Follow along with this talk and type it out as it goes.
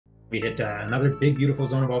We hit another big, beautiful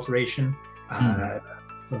zone of alteration,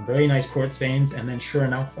 some very nice quartz veins, and then sure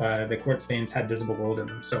enough, the quartz veins had visible gold in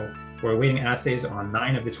them. So we're awaiting assays on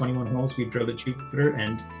 9 of the 21 holes we've drilled at Jupiter,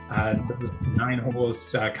 and those 9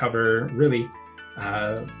 holes cover really,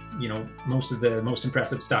 most of the most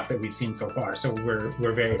impressive stuff that we've seen so far. So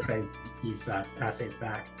we're very excited to get these assays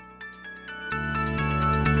back.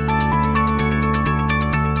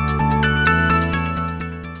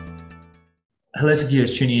 Hello to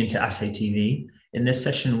viewers tuning into Assay TV. In this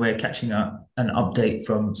session, we're catching up an update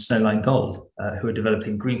from Snowline Gold, who are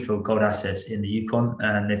developing greenfield gold assets in the Yukon,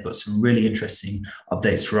 and they've got some really interesting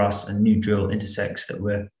updates for us and new drill intersects that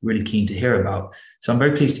we're really keen to hear about. So I'm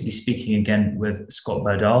very pleased to be speaking again with Scott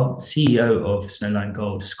Berdahl, CEO of Snowline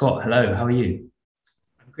Gold. Scott, hello, how are you?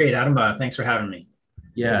 I'm great, Adam. Thanks for having me.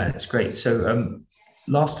 Yeah, it's great. So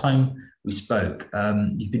last time we spoke,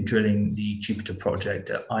 you've been drilling the Jupiter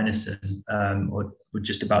project at Einarson, or we're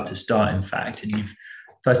just about to start, in fact, and you've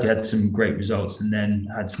firstly had some great results and then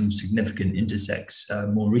had some significant intersects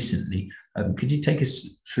more recently. Could you take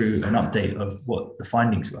us through an update of what the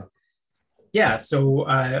findings were? Yeah, so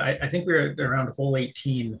I think we were around hole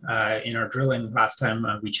 18 in our drilling last time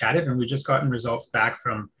we chatted, and we just gotten results back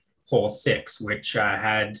from hole 6, which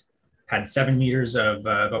had 7 meters of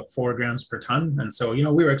about 4 grams per ton. And so, we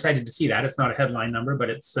were excited to see that. It's not a headline number, but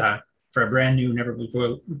it's for a brand new, never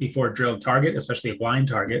before drilled target, especially a blind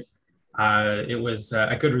target. It was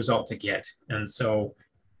a good result to get. And so,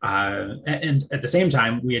 and at the same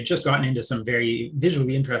time, we had just gotten into some very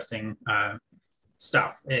visually interesting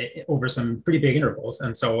stuff over some pretty big intervals.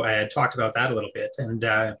 And so I had talked about that a little bit. And,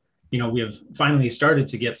 we have finally started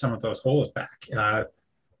to get some of those holes back.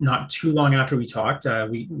 Not too long after we talked,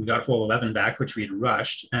 we got hole 11 back, which we had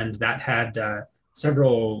rushed, and that had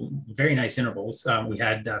several very nice intervals. We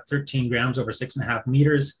had 13 grams over 6.5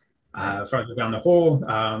 meters farther down the hole,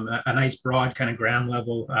 a nice broad kind of gram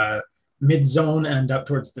level mid zone, and up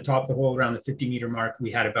towards the top of the hole around the 50-meter mark,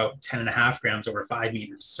 we had about 10.5 grams over 5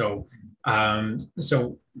 meters. So,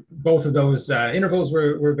 so both of those intervals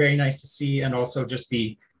were very nice to see, and also just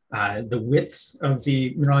the widths of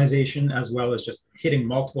the mineralization, as well as just hitting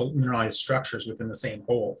multiple mineralized structures within the same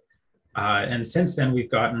hole. And since then,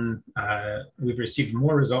 we've received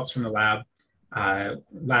more results from the lab.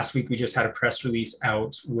 Last week, we just had a press release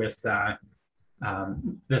out with the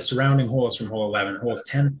surrounding holes from hole 11, holes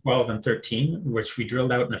 10, 12, and 13, which we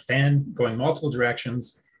drilled out in a fan going multiple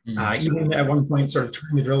directions, even at one point sort of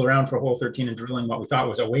turning the drill around for hole 13 and drilling what we thought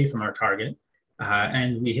was away from our target.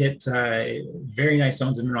 And we hit very nice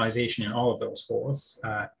zones of mineralization in all of those holes.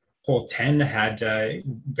 Hole 10 had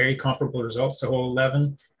very comparable results to hole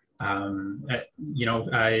 11.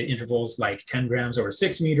 Intervals like 10 grams over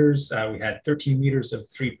 6 meters. We had 13 meters of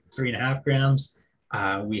 3.5 grams.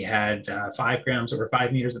 We had 5 grams over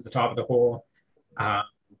 5 meters at the top of the hole.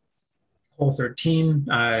 Hole 13,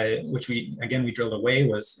 which we drilled away,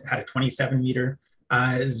 had a 27-meter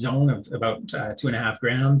zone of about 2.5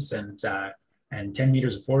 grams and 10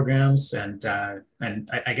 meters of 4 grams. And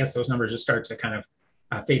I guess those numbers just start to kind of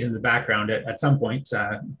fade in the background at some point.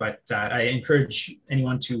 But I encourage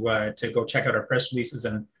anyone to go check out our press releases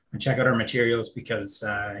and check out our materials, because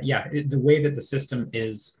the way that the system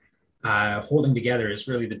is holding together is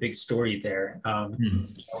really the big story there.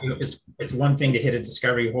 It's one thing to hit a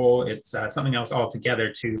discovery hole. It's something else altogether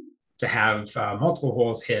to have multiple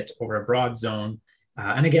holes hit over a broad zone.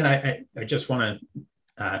 And again, I just want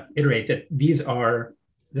to iterate that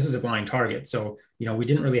this is a blind target. So, we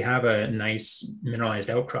didn't really have a nice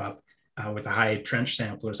mineralized outcrop with a high trench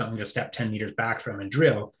sample or something to step 10 meters back from and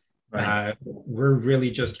drill. Right. We're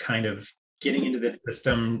really just kind of getting into this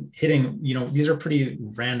system, hitting, these are pretty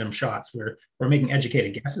random shots. We're making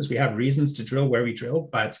educated guesses. We have reasons to drill where we drill,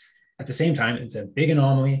 but at the same time, it's a big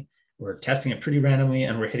anomaly. We're testing it pretty randomly,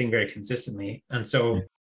 and we're hitting very consistently. And so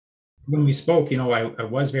when we spoke, I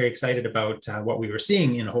was very excited about what we were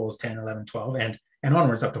seeing in holes 10, 11, 12, and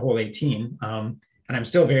onwards up to hole 18. And I'm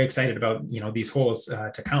still very excited about, these holes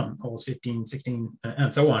to come. Holes 15, 16,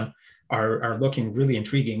 and so on are looking really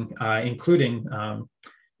intriguing, including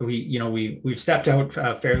we've stepped out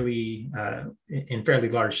in fairly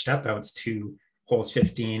large step outs to holes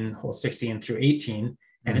 15, holes 16 through 18.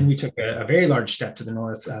 And then we took a very large step to the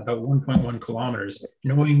north, about 1.1 kilometers,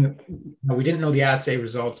 knowing we didn't know the assay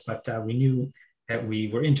results, but we knew that we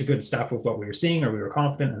were into good stuff with what we were seeing, or we were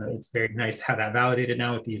confident. And it's very nice to have that validated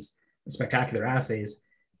now with these spectacular assays.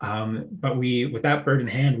 But with that bird in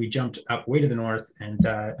hand, we jumped up way to the north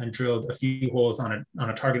and drilled a few holes on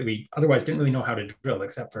a target that we otherwise didn't really know how to drill,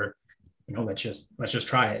 except for, let's just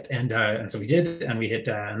try it. And so we did, and we hit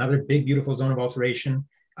another big, beautiful zone of alteration.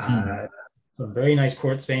 some very nice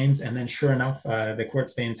quartz veins. And then sure enough, the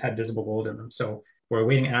quartz veins had visible gold in them. So we're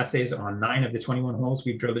awaiting assays on 9 of the 21 holes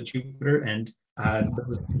we've drilled at Jupiter. And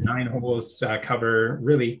those 9 holes cover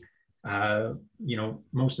really,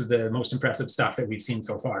 most of the most impressive stuff that we've seen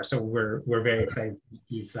so far. So we're very excited to get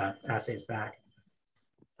these assays back.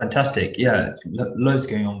 Fantastic. Yeah, loads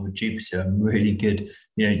going on with Jupiter. Really good.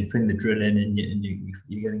 You're putting the drill in and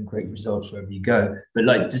you're getting great results wherever you go. But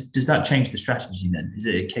like, does that change the strategy then? Is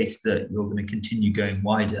it a case that you're going to continue going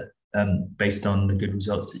wider based on the good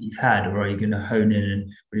results that you've had, or are you going to hone in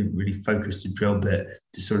and really focus the drill bit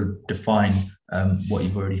to sort of define what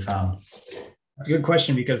you've already found? That's a good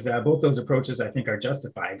question, because both those approaches, I think, are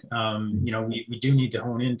justified. We do need to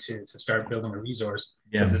hone in to start building a resource.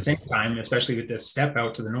 Yeah. At the same time, especially with this step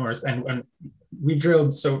out to the north, and we've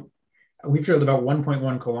drilled about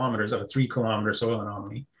 1.1 kilometers of a 3-kilometer soil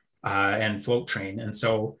anomaly and float train. And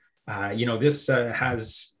so, this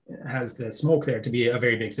has the smoke there to be a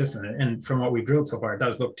very big system. And from what we've drilled so far, it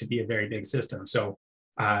does look to be a very big system. So,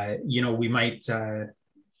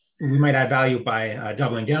 we might add value by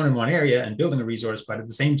doubling down in one area and building a resource, but at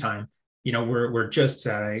the same time, we're just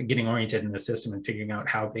getting oriented in the system and figuring out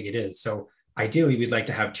how big it is. So ideally, we'd like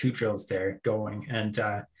to have 2 drills there going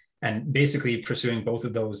and basically pursuing both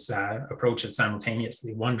of those approaches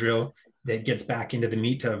simultaneously. One drill that gets back into the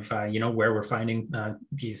meat of where we're finding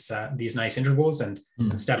these nice intervals and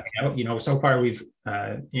stepping out. So far we've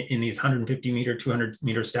in these 150 meter, 200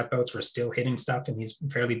 meter step outs, we're still hitting stuff in these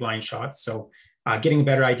fairly blind shots. So getting a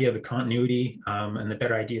better idea of the continuity and the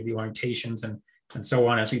better idea of the orientations and so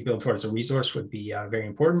on as we build towards a resource would be very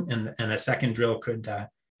important. And a second drill could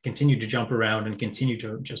continue to jump around and continue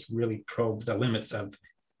to just really probe the limits of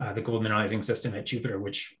the gold mineralizing system at Jupiter,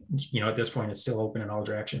 which at this point is still open in all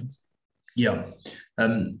directions. Yeah,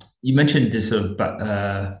 you mentioned this sort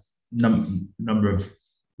of number of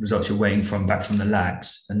results you're waiting back from the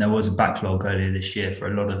lags, and there was a backlog earlier this year for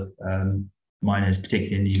a lot of miners,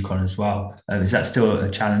 particularly in the Yukon as well. Is that still a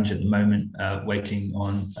challenge at the moment, waiting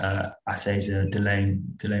on assays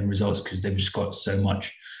delaying results because they've just got so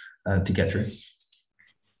much to get through?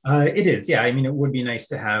 It is, yeah. I mean, it would be nice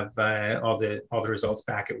to have all the results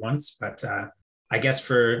back at once, but I guess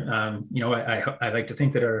for I like to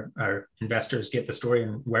think that our investors get the story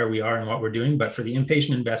and where we are and what we're doing. But for the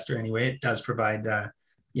impatient investor, anyway, it does provide a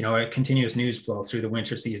continuous news flow through the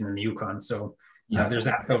winter season in the Yukon. So there's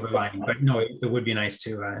that silver lining. But no, it would be nice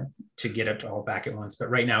to get it all back at once. But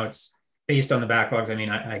right now, it's based on the backlogs. I mean,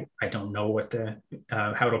 I don't know what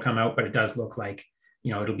how it'll come out, but it does look like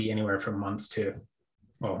it'll be anywhere from months to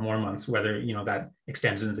more months. Whether that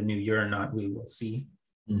extends into the new year or not, we will see.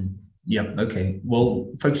 Yeah. Okay.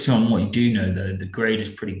 Well, focusing on what you do know, the grade is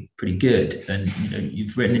pretty good, and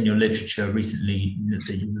you've written in your literature recently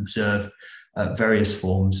that you observe various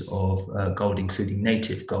forms of gold, including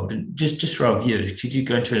native gold. And just for our viewers, could you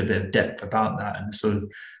go into a bit of depth about that and sort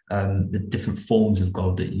of the different forms of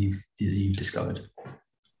gold that you've discovered?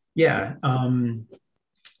 Yeah.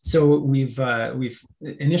 So we've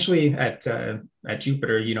initially at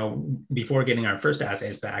Jupiter, before getting our first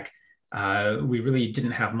assays back, we really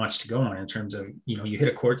didn't have much to go on in terms of, you hit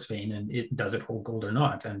a quartz vein and does it hold gold or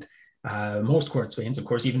not? And most quartz veins, of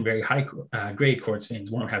course, even very high grade quartz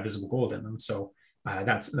veins won't have visible gold in them. So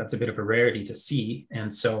that's a bit of a rarity to see.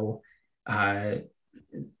 And so, we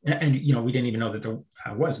didn't even know that there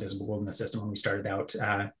was visible gold in the system when we started out.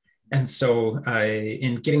 And so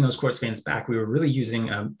in getting those quartz veins back, we were really using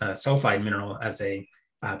a sulfide mineral as a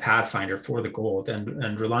pathfinder for the gold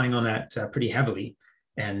and relying on that pretty heavily.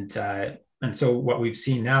 And so what we've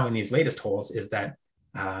seen now in these latest holes is that,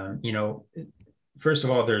 first of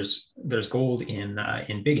all, there's gold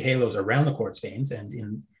in big halos around the quartz veins and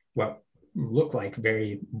in what look like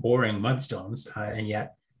very boring mudstones, and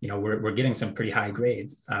yet we're getting some pretty high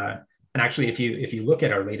grades. And actually, if you look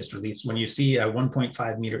at our latest release, when you see a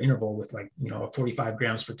 1.5 meter interval with 45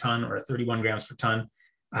 grams per ton or 31 grams per ton,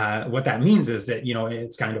 what that means is that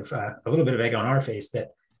it's kind of a little bit of egg on our face that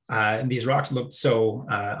these rocks looked so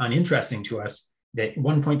uninteresting to us that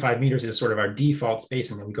 1.5 meters is sort of our default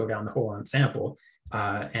spacing that we go down the hole and sample.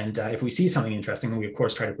 And if we see something interesting, we of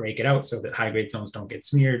course try to break it out so that high grade zones don't get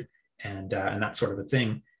smeared and that sort of a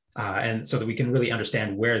thing. And so that we can really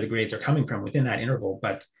understand where the grades are coming from within that interval.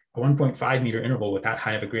 But a 1.5 meter interval with that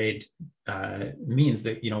high of a grade means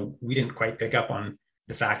that, we didn't quite pick up on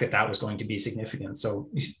the fact that was going to be significant. So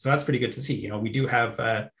that's pretty good to see. We do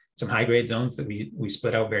have some high grade zones that we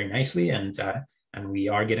split out very nicely, and we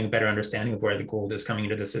are getting a better understanding of where the gold is coming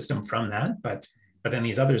into the system from that. But then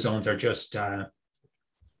these other zones are just,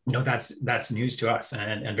 that's news to us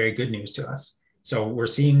and very good news to us. So we're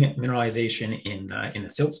seeing mineralization in the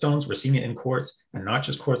siltstones. We're seeing it in quartz, and not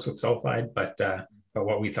just quartz with sulfide, but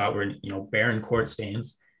what we thought were barren quartz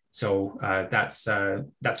veins. So that's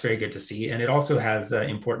very good to see, and it also has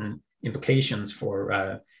important implications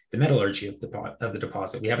for the metallurgy of the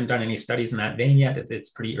deposit. We haven't done any studies in that vein yet. It's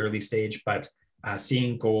pretty early stage, but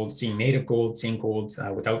seeing gold, seeing native gold, seeing gold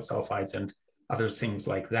without sulfides and other things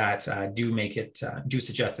like that do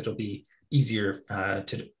suggest that it'll be easier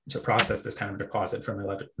to process this kind of deposit from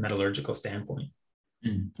a metallurgical standpoint.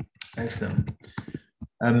 Excellent.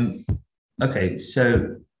 Okay,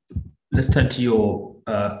 so let's turn to your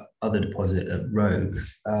other deposit at Rogue.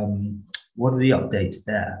 What are the updates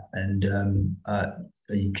there, and are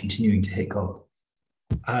you continuing to hit gold?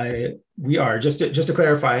 We are, just to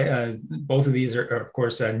clarify, both of these are of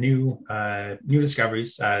course new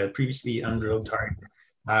discoveries, previously undrilled targets.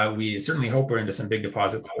 We certainly hope we're into some big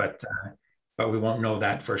deposits, but we won't know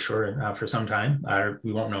that for sure for some time.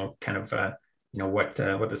 We won't know kind of what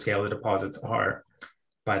the scale of the deposits are.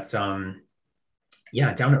 But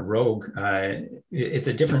yeah, down at Rogue, it's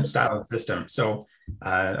a different style of system. So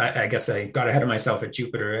I guess I got ahead of myself at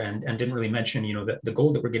Jupiter and didn't really mention that the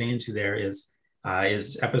gold that we're getting into there is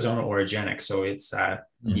epizonal orogenic. So it's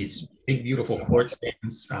these big, beautiful quartz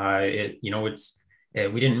veins.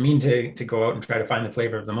 We didn't mean to go out and try to find the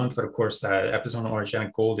flavor of the month, but of course, epizonal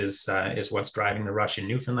orogenic gold is what's driving the rush in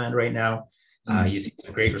Newfoundland right now. You see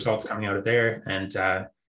some great results coming out of there, and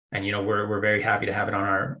we're very happy to have it on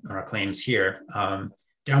our claims here.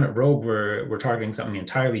 Down at Rogue, we're targeting something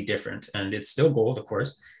entirely different, and it's still gold, of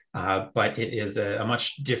course, but it is a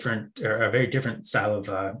much different, or a very different style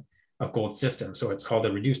of gold system. So it's called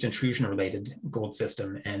a reduced intrusion related gold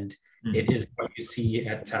system, and it is what you see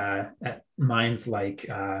at mines like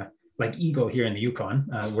Eagle here in the Yukon.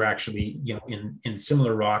 We're actually in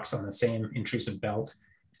similar rocks on the same intrusive belt,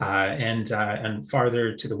 and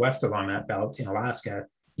farther to the west along that belt in Alaska,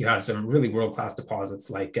 you have some really world-class deposits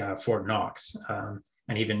like Fort Knox,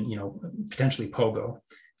 and even potentially Pogo,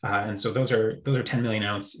 and so those are 10 million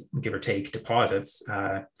ounce, give or take, deposits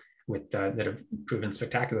that have proven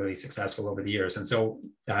spectacularly successful over the years. And so,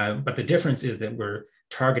 but the difference is that we're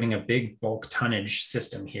targeting a big bulk tonnage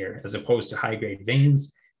system here, as opposed to high-grade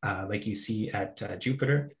veins like you see at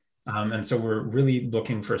Jupiter. And so we're really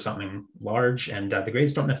looking for something large, and the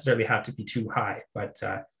grades don't necessarily have to be too high, but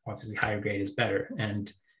obviously higher grade is better.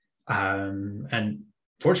 And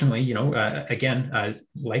fortunately, again,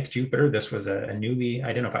 like Jupiter, this was a newly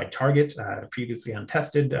identified target, previously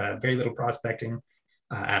untested, very little prospecting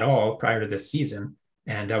at all prior to this season.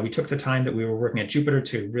 And we took the time that we were working at Jupiter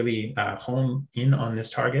to really hone in on this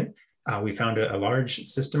target. We found a large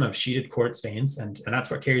system of sheeted quartz veins, and that's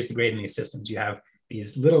what carries the grade in these systems. You have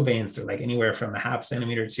these little veins, they're like anywhere from a half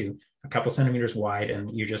centimeter to a couple centimeters wide, and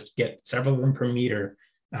you just get several of them per meter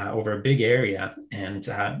over a big area. And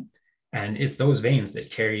it's those veins that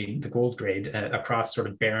carry the gold grade across sort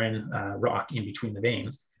of barren rock in between the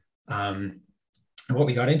veins. And what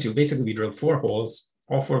we got into, basically we drilled 4 holes.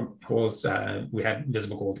 All 4 holes, we had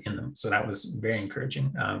visible gold in them. So that was very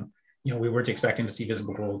encouraging. We weren't expecting to see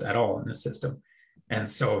visible gold at all in the system. And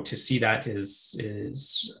so to see that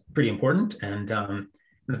is pretty important. And at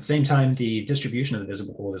the same time, the distribution of the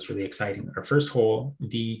visible gold is really exciting. Our first hole,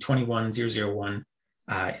 the 21001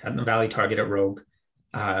 at the Valley target at Rogue,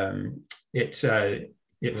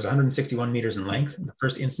 it was 161 meters in length. The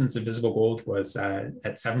first instance of visible gold was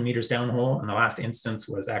at 7 meters downhole, and the last instance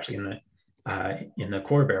was actually in the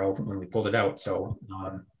core barrel when we pulled it out. So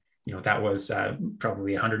that was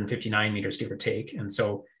probably 159 meters, give or take. And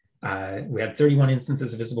so we had 31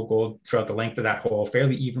 instances of visible gold throughout the length of that hole,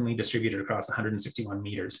 fairly evenly distributed across 161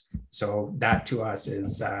 meters. So that to us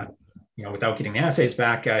is, without getting the assays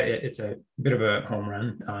back, it's a bit of a home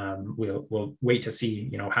run. We'll wait to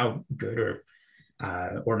see, how good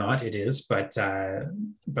or not it is, but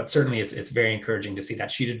certainly it's very encouraging to see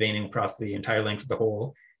that sheeted veining across the entire length of the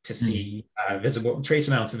hole, to see trace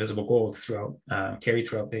amounts of visible gold carried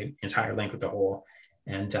throughout the entire length of the hole,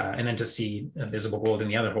 and then to see visible gold in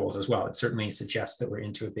the other holes as well. It certainly suggests that we're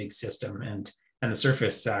into a big system, and the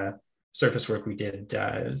surface work we did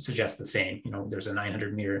suggests the same. There's a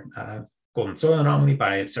 900 meter golden soil anomaly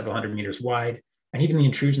by several hundred meters wide, and even the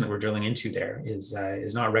intrusion that we're drilling into there is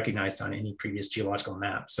not recognized on any previous geological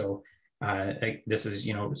map. So this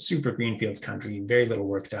is super greenfields country, very little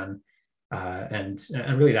work done. And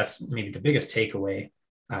really that's maybe the biggest takeaway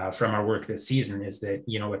from our work this season, is that,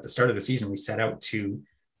 at the start of the season, we set out to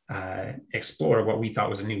explore what we thought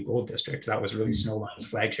was a new gold district. That was really Snowline's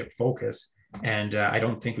flagship focus. And I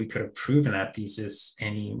don't think we could have proven that thesis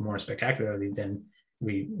any more spectacularly than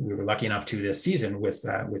we were lucky enough to this season with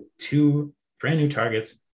 2 brand new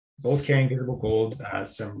targets, both carrying visible gold,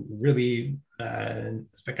 some really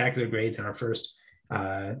spectacular grades in our first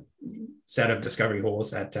set of discovery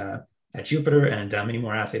holes at Jupiter, and many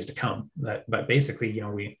more assays to come. But basically,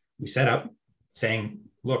 we set up saying,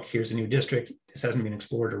 look, here's a new district. This hasn't been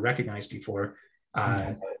explored or recognized before.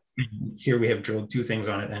 Here we have drilled 2 things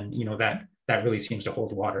on it, and that really seems to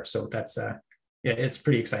hold water. So that's it's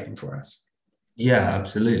pretty exciting for us. Yeah,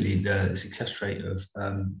 absolutely. The success rate of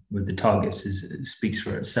with the targets speaks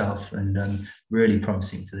for itself, and really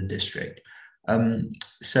promising for the district.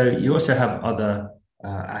 So you also have other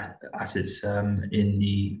assets in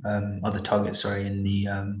the other targets, in the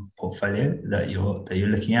portfolio that you're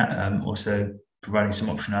looking at. Also providing some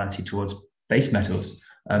optionality towards base metals.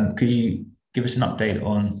 Could you give us an update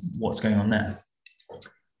on what's going on there?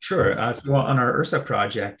 Sure. So on our Ursa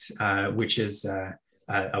project, which is a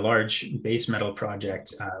large base metal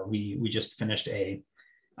project, we just finished a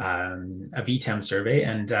VTEM survey,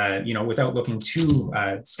 and without looking too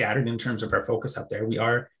scattered in terms of our focus up there, we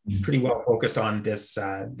are pretty well focused on this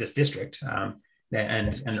district,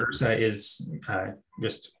 and Ursa is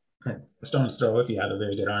just a stone's throw, if you have a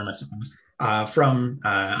very good arm, I suppose, from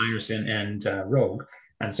Einarson and Rogue.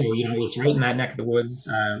 And so, it's right in that neck of the woods.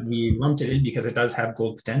 We lumped it in because it does have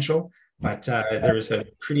gold potential, but there's a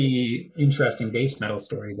pretty interesting base metal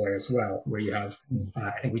story there as well, where you have,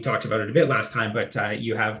 I think we talked about it a bit last time, but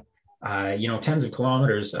you have, tens of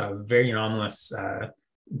kilometers of very anomalous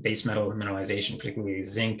base metal mineralization, particularly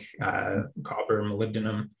zinc, copper,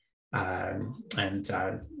 molybdenum, and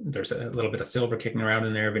there's a little bit of silver kicking around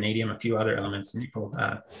in there, vanadium, a few other elements, nickel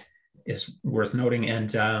is worth noting.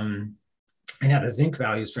 And yeah, the zinc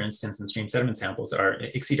values, for instance, in stream sediment samples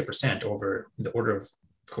exceed 1% over the order of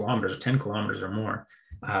kilometers, or 10 kilometers or more,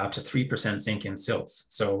 up to 3% zinc in silts.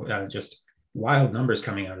 So just wild numbers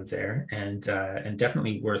coming out of there, and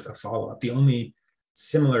definitely worth a follow-up. The only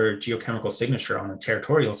similar geochemical signature on a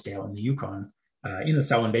territorial scale in the Yukon, in the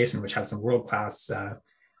Selwyn Basin, which has some world-class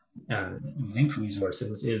zinc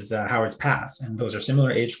resources, is Howard's Pass, and those are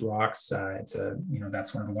similar aged rocks. It's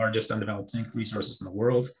that's one of the largest undeveloped zinc resources in the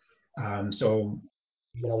world. So,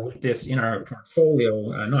 with this in our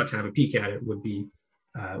portfolio, not to have a peek at it would be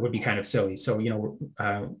kind of silly. So,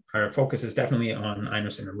 our focus is definitely on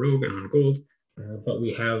Einarson and Rogue and on gold, but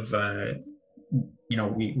we have,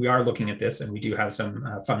 we are looking at this, and we do have some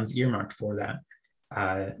funds earmarked for that.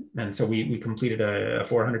 And so we completed a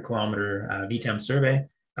 400-kilometer VTEM survey.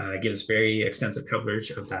 Gives very extensive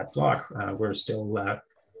coverage of that block. We're still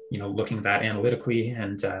looking at that analytically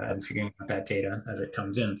and figuring out that data as it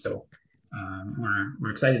comes in. So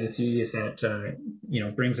we're excited to see if that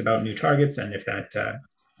brings about new targets, and if that's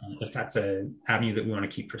an avenue that we want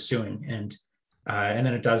to keep pursuing. And then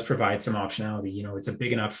it does provide some optionality. It's a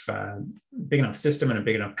big enough system and a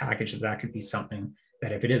big enough package that could be something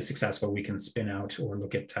that, if it is successful, we can spin out or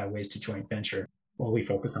look at ways to joint venture while we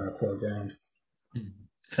focus on our core ground.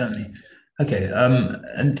 Certainly. Okay,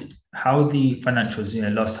 and how are the financials?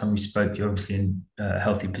 Last time we spoke, you're obviously in a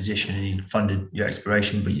healthy position and you funded your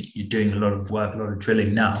exploration, but you're doing a lot of work, a lot of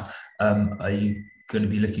drilling now. Are you going to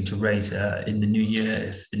be looking to raise in the new year,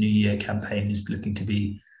 if the new year campaign is looking to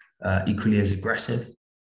be equally as aggressive?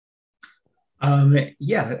 We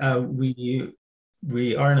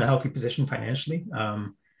are in a healthy position financially.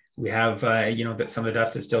 We have, that some of the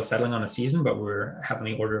dust is still settling on the season, but we're having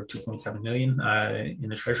the order of 2.7 million in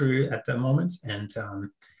the treasury at the moment. And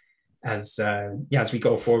as we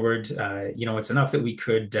go forward, it's enough that we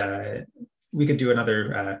could do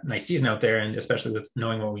another nice season out there, and especially with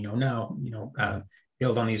knowing what we know now,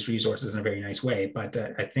 build on these resources in a very nice way. But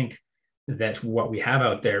I think that what we have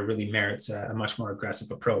out there really merits a much more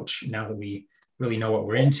aggressive approach. Now that we really know what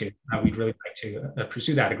we're into, we'd really like to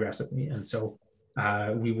pursue that aggressively. And so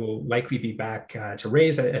we will likely be back to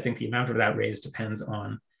raise. I think the amount of that raise depends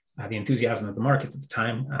on the enthusiasm of the markets at the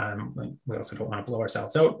time. We also don't want to blow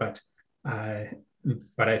ourselves out, but I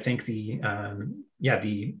think the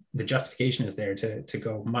justification is there to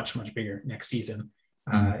go much bigger next season,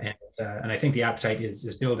 and I think the appetite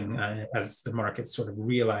is building as the markets sort of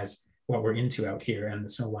realize what we're into out here, and the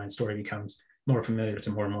Snowline story becomes more familiar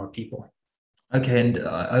to more and more people. Okay, and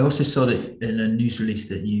I also saw that in a news release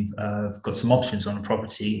that you've got some options on a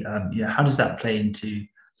property. How does that play into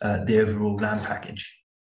the overall land package?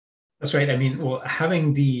 That's right. I mean, well,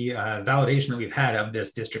 having the validation that we've had of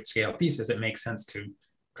this district scale thesis, it makes sense to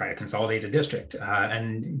try to consolidate the district.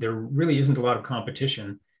 And there really isn't a lot of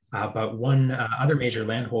competition, but one other major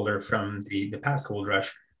landholder from the past gold rush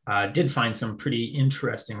did find some pretty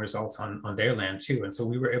interesting results on their land too. And so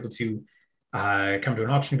we were able to come to an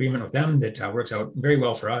option agreement with them that works out very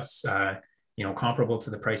well for us. comparable to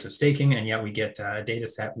the price of staking, and yet we get a data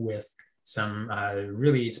set with some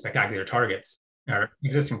really spectacular targets, or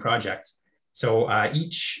existing projects. So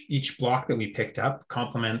each block that we picked up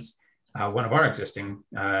complements one of our existing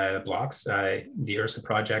blocks. The Ursa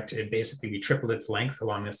project, we tripled its length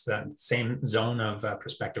along this same zone of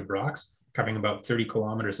prospective rocks, covering about 30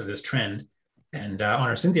 kilometers of this trend. And on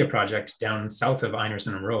our Cynthia project down south of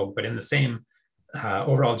Einarson and Rogue, but in the same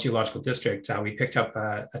overall geological district, we picked up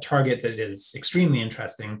a target that is extremely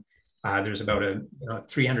interesting. There's about a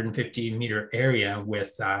 350 meter area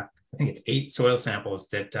with, I think it's 8 soil samples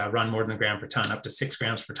that run more than a gram per ton, up to 6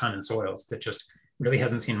 grams per ton in soils that just really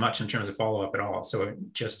hasn't seen much in terms of follow-up at all. So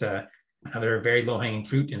just another very low-hanging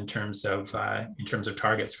fruit in terms of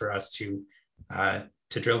targets for us to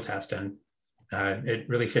drill test. And it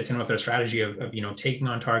really fits in with our strategy of taking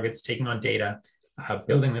on targets, taking on data,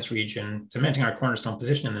 building this region, cementing our cornerstone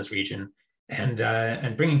position in this region,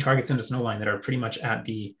 and bringing targets into Snowline that are pretty much at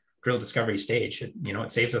the drill discovery stage.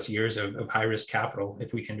 It saves us years of high-risk capital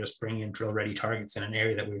if we can just bring in drill-ready targets in an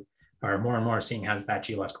area that we are more and more seeing has that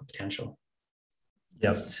geological potential.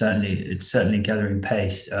 Yeah, certainly. It's certainly gathering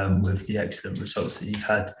pace with the excellent results that you've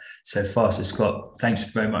had so far. So, Scott, thanks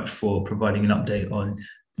very much for providing an update on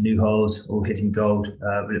the new holes, all hitting gold.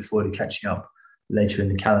 We look forward to catching up later in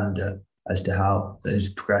the calendar as to how those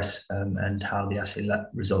progress and how the assay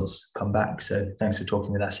results come back. So, thanks for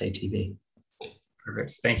talking with Assay TV.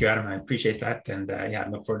 Perfect. Thank you, Adam. I appreciate that. And I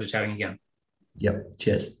look forward to chatting again. Yep.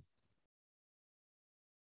 Cheers.